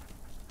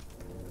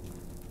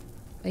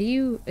 Are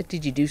you...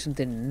 did you do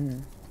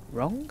something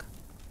wrong?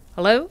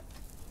 Hello?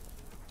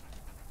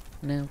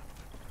 No.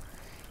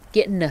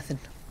 Getting nothing.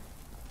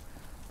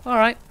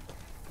 Alright.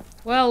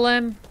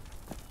 Well,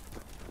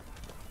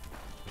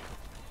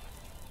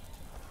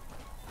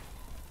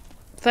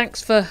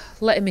 thanks for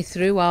letting me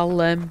through.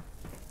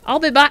 I'll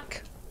be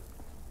back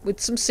with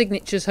some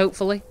signatures,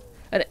 hopefully.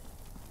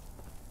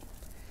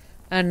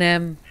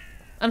 And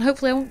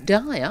hopefully I won't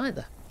die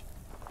either.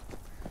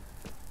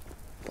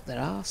 But there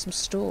are some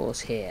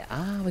stores here.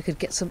 Ah, we could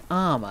get some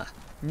armour.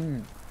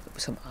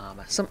 Some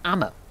armour. Some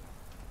ammo.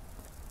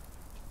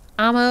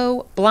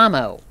 Ammo,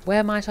 blammo.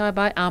 Where might I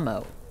buy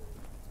ammo?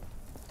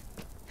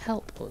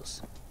 Help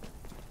us.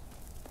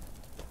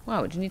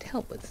 Wow, what do you need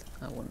help with,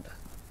 I wonder?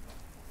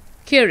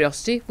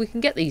 Curiosity. We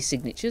can get these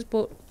signatures,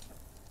 but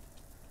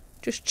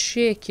just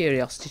sheer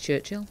curiosity,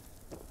 Churchill.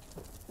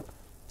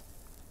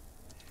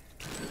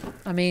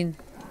 I mean...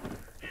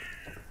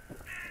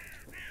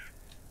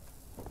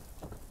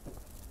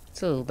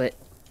 it's a little bit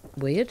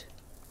weird.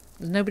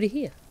 There's nobody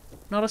here.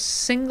 Not a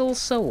single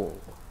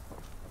soul.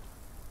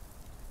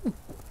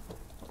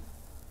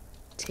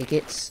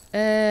 Tickets.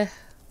 Oh.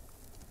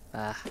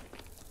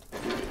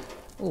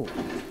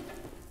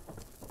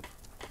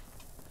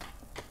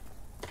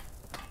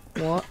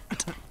 What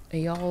are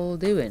y'all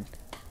doing?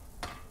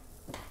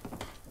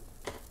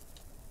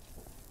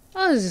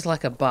 Oh, this is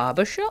like a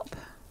barber shop.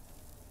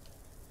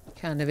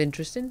 Kind of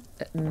interesting.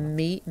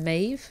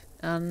 Maeve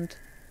and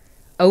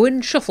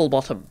Owen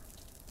Shufflebottom.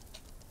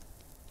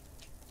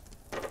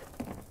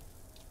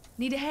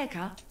 Need a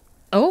haircut?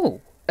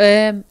 Oh,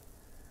 no,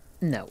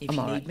 If I'm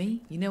you alright. need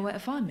me, you know where to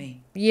find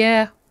me.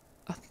 Yeah,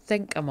 I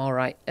think I'm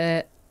alright.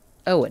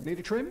 Owen. Need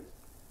a trim?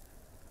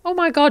 Oh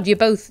my god, you're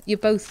both,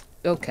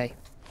 okay.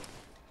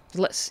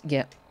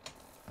 Yeah.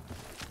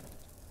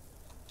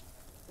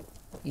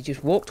 He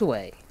just walked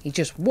away. He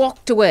just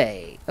walked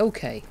away.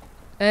 Okay.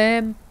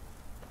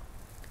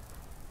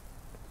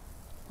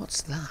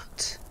 What's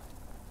that?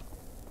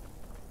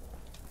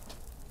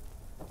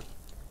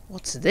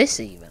 What's this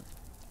even?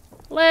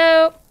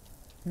 Hello?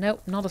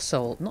 Nope, not a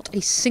soul. Not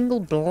a single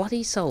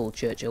bloody soul,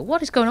 Churchill.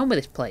 What is going on with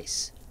this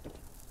place?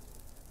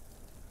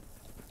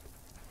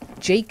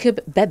 Jacob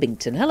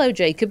Bebbington. Hello,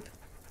 Jacob.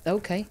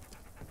 Okay.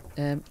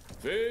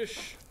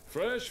 Fish.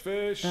 Fresh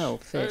fish. Oh,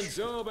 fish. And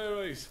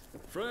strawberries.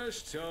 Fresh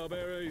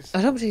strawberries.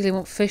 I don't particularly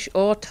want fish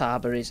or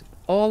tarberries.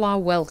 All are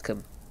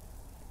welcome.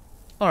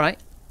 Alright.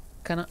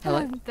 Can I...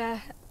 Hello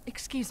there.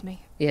 Excuse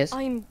me. Yes?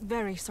 I'm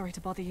very sorry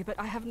to bother you, but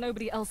I have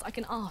nobody else I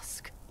can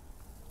ask.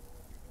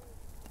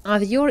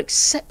 Either you're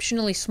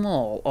exceptionally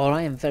small, or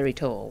I am very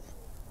tall.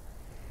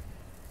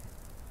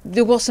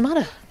 What's the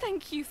matter?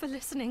 Thank you for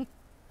listening.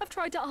 I've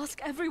tried to ask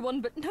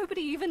everyone, but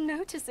nobody even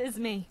notices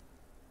me.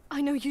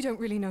 I know you don't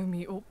really know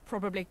me or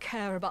probably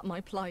care about my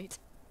plight,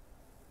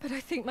 but I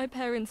think my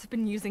parents have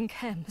been using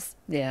chems.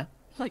 Yeah.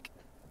 Like,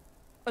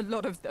 a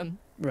lot of them.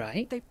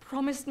 Right. They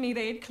promised me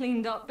they had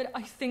cleaned up, but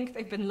I think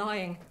they've been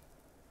lying.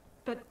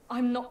 But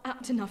I'm not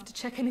apt enough to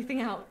check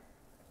anything out.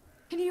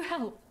 Can you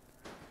help?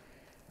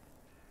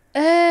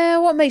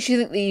 What makes you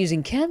think they're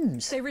using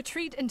chems? They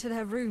retreat into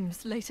their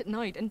rooms late at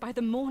night, and by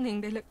the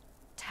morning they look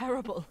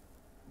terrible.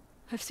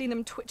 I've seen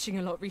them twitching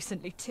a lot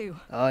recently too.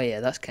 Oh yeah,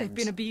 that's chems. They've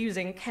been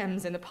abusing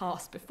chems in the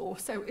past before,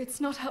 so it's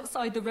not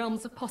outside the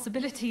realms of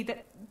possibility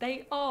that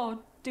they are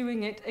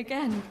doing it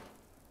again.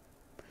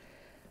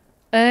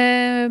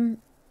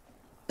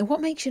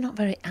 What makes you not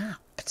very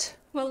apt?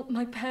 Well,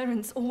 my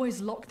parents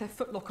always lock their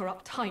footlocker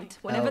up tight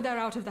whenever they're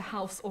out of the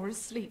house or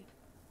asleep.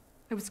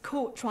 I was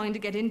caught trying to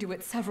get into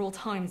it several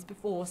times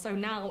before, so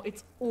now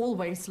it's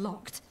always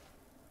locked.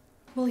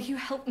 Will you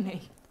help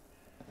me?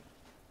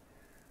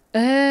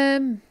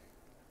 Yeah,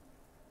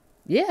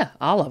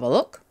 I'll have a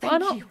look. Why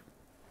not? Thank you.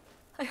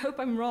 I hope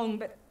I'm wrong,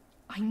 but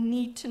I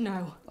need to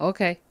know.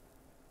 Okay.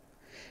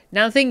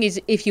 Now the thing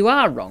is, if you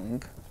are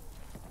wrong,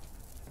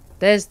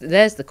 there's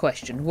the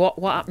question. What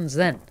happens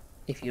then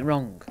if you're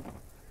wrong?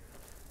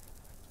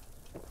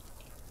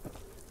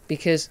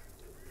 Because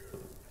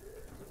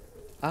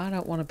I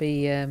don't want to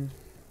be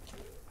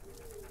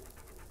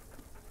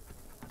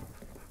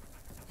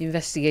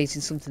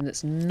investigating something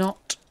that's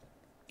not,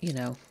 you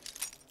know,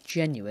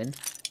 genuine.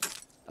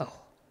 Oh,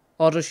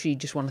 or does she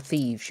just want to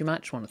thieve? She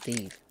might just want to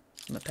thieve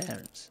from her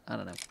parents. I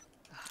don't know.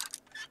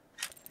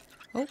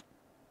 Oh.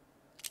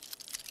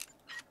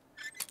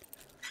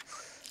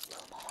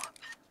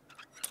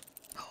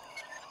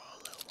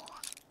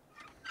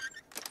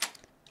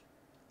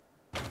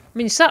 I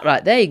mean, you sat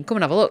right there. You can come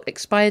and have a look.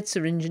 Expired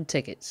syringe and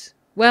tickets.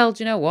 Well,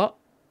 do you know what?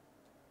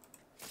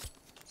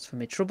 It's for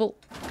me trouble.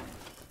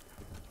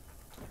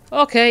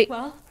 Okay.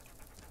 Well,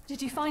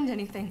 did you find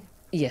anything?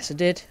 Yes, I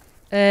did.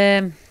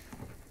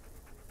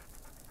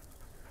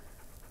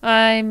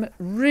 I'm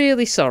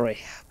really sorry,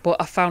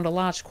 but I found a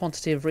large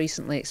quantity of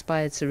recently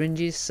expired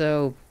syringes,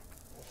 so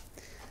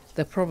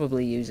they're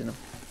probably using them.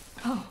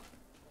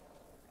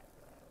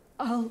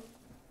 Oh.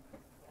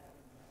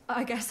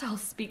 I guess I'll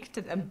speak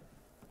to them.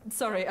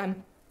 Sorry,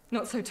 I'm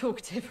not so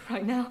talkative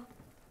right now.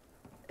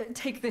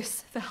 Take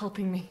this for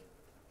helping me.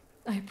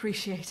 I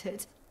appreciate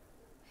it,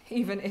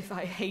 even if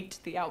I hate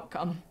the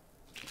outcome.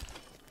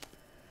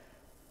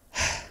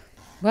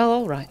 Well,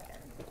 alright.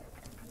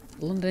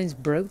 London is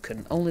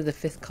broken. Only the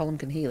fifth column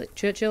can heal it.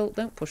 Churchill,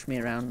 don't push me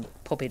around,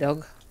 puppy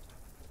dog.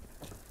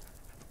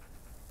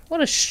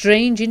 What a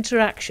strange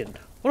interaction.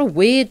 What a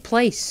weird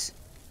place.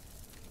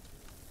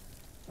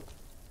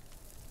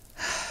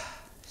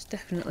 It's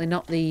definitely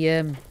not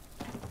the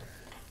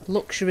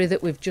luxury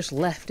that we've just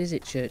left, is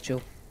it,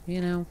 Churchill? You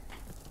know.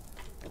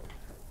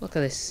 Look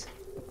at this.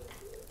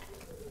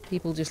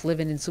 People just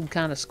living in some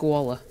kind of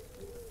squalor.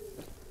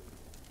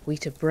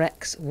 Wheater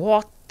Brex.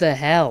 What the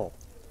hell?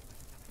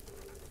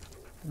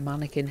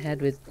 Mannequin head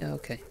with...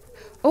 Okay.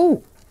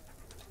 Oh!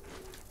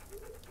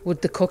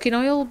 Would the cooking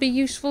oil be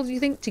useful, do you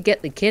think, to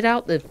get the kid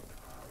out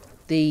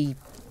the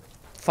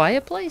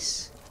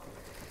fireplace?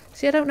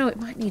 See, I don't know. It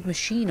might need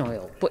machine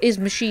oil. But is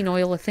machine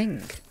oil a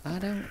thing? I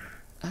don't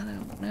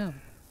know.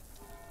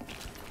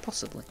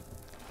 Possibly.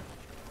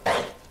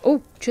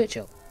 Oh,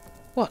 Churchill.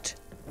 What?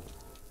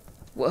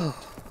 Whoa.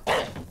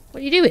 What are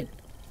you doing?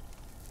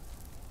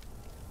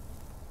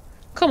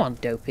 Come on,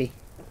 Dopey.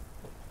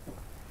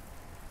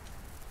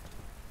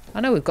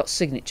 I know we've got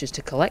signatures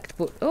to collect,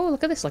 but... Oh,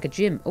 look at this, like a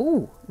gym.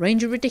 Oh,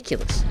 Ranger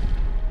Ridiculous.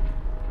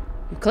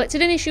 We've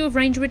collected an issue of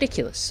Ranger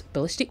Ridiculous.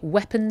 Ballistic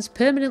weapons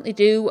permanently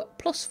do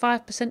plus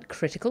 5%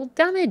 critical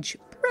damage.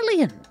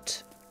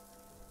 Brilliant.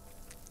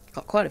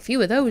 Got quite a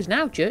few of those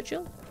now,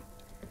 Churchill.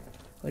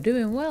 We're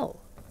doing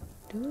well.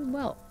 Doing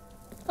well.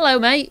 Hello,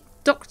 mate.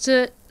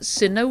 Dr.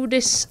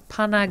 Synodis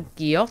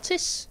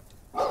Panagiotis?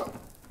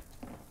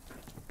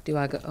 Do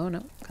I go... Oh,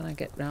 no. Can I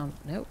get round?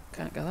 No,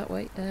 can't go that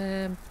way.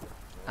 What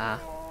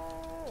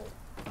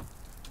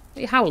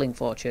are you howling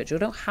for, Churchill?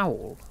 Don't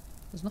howl.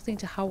 There's nothing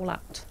to howl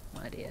at,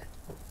 my dear.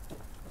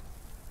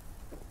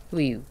 Who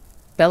are you?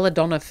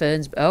 Belladonna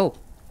Ferns... Oh.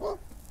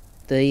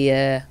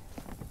 The,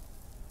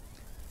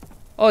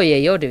 Oh, yeah,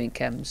 you're doing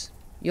chems.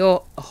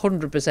 You're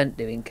 100%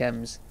 doing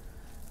chems.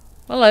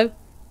 Hello.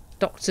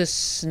 Dr.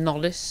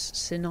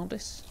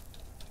 Synodis.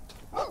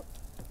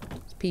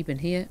 Let's peep in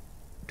here.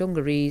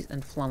 Dungarees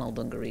and flannel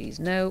dungarees.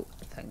 No,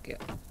 thank you.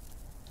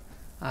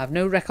 I have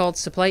no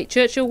records to play.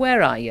 Churchill,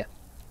 where are you?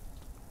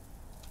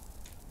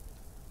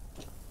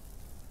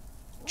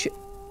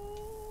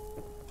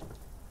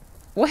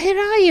 Where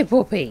are you,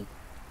 puppy?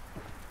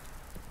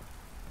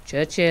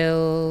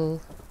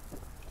 Churchill.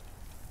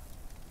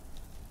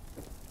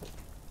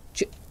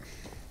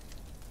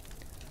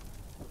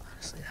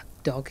 Honestly, that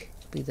dog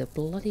will be the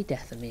bloody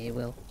death of me, he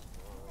will.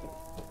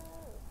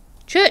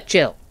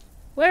 Churchill!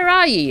 Where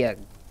are you, you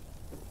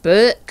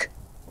Burke?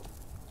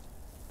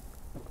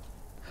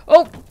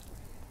 Oh!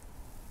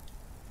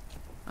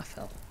 I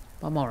fell.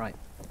 I'm alright.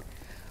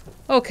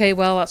 Okay,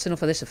 well, that's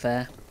enough of this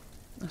affair.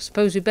 I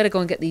suppose we'd better go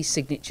and get these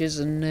signatures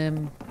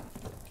and,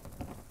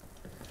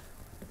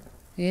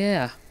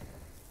 yeah.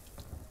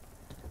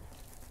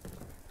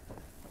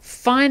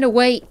 Find a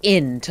way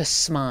in to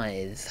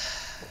Smythe.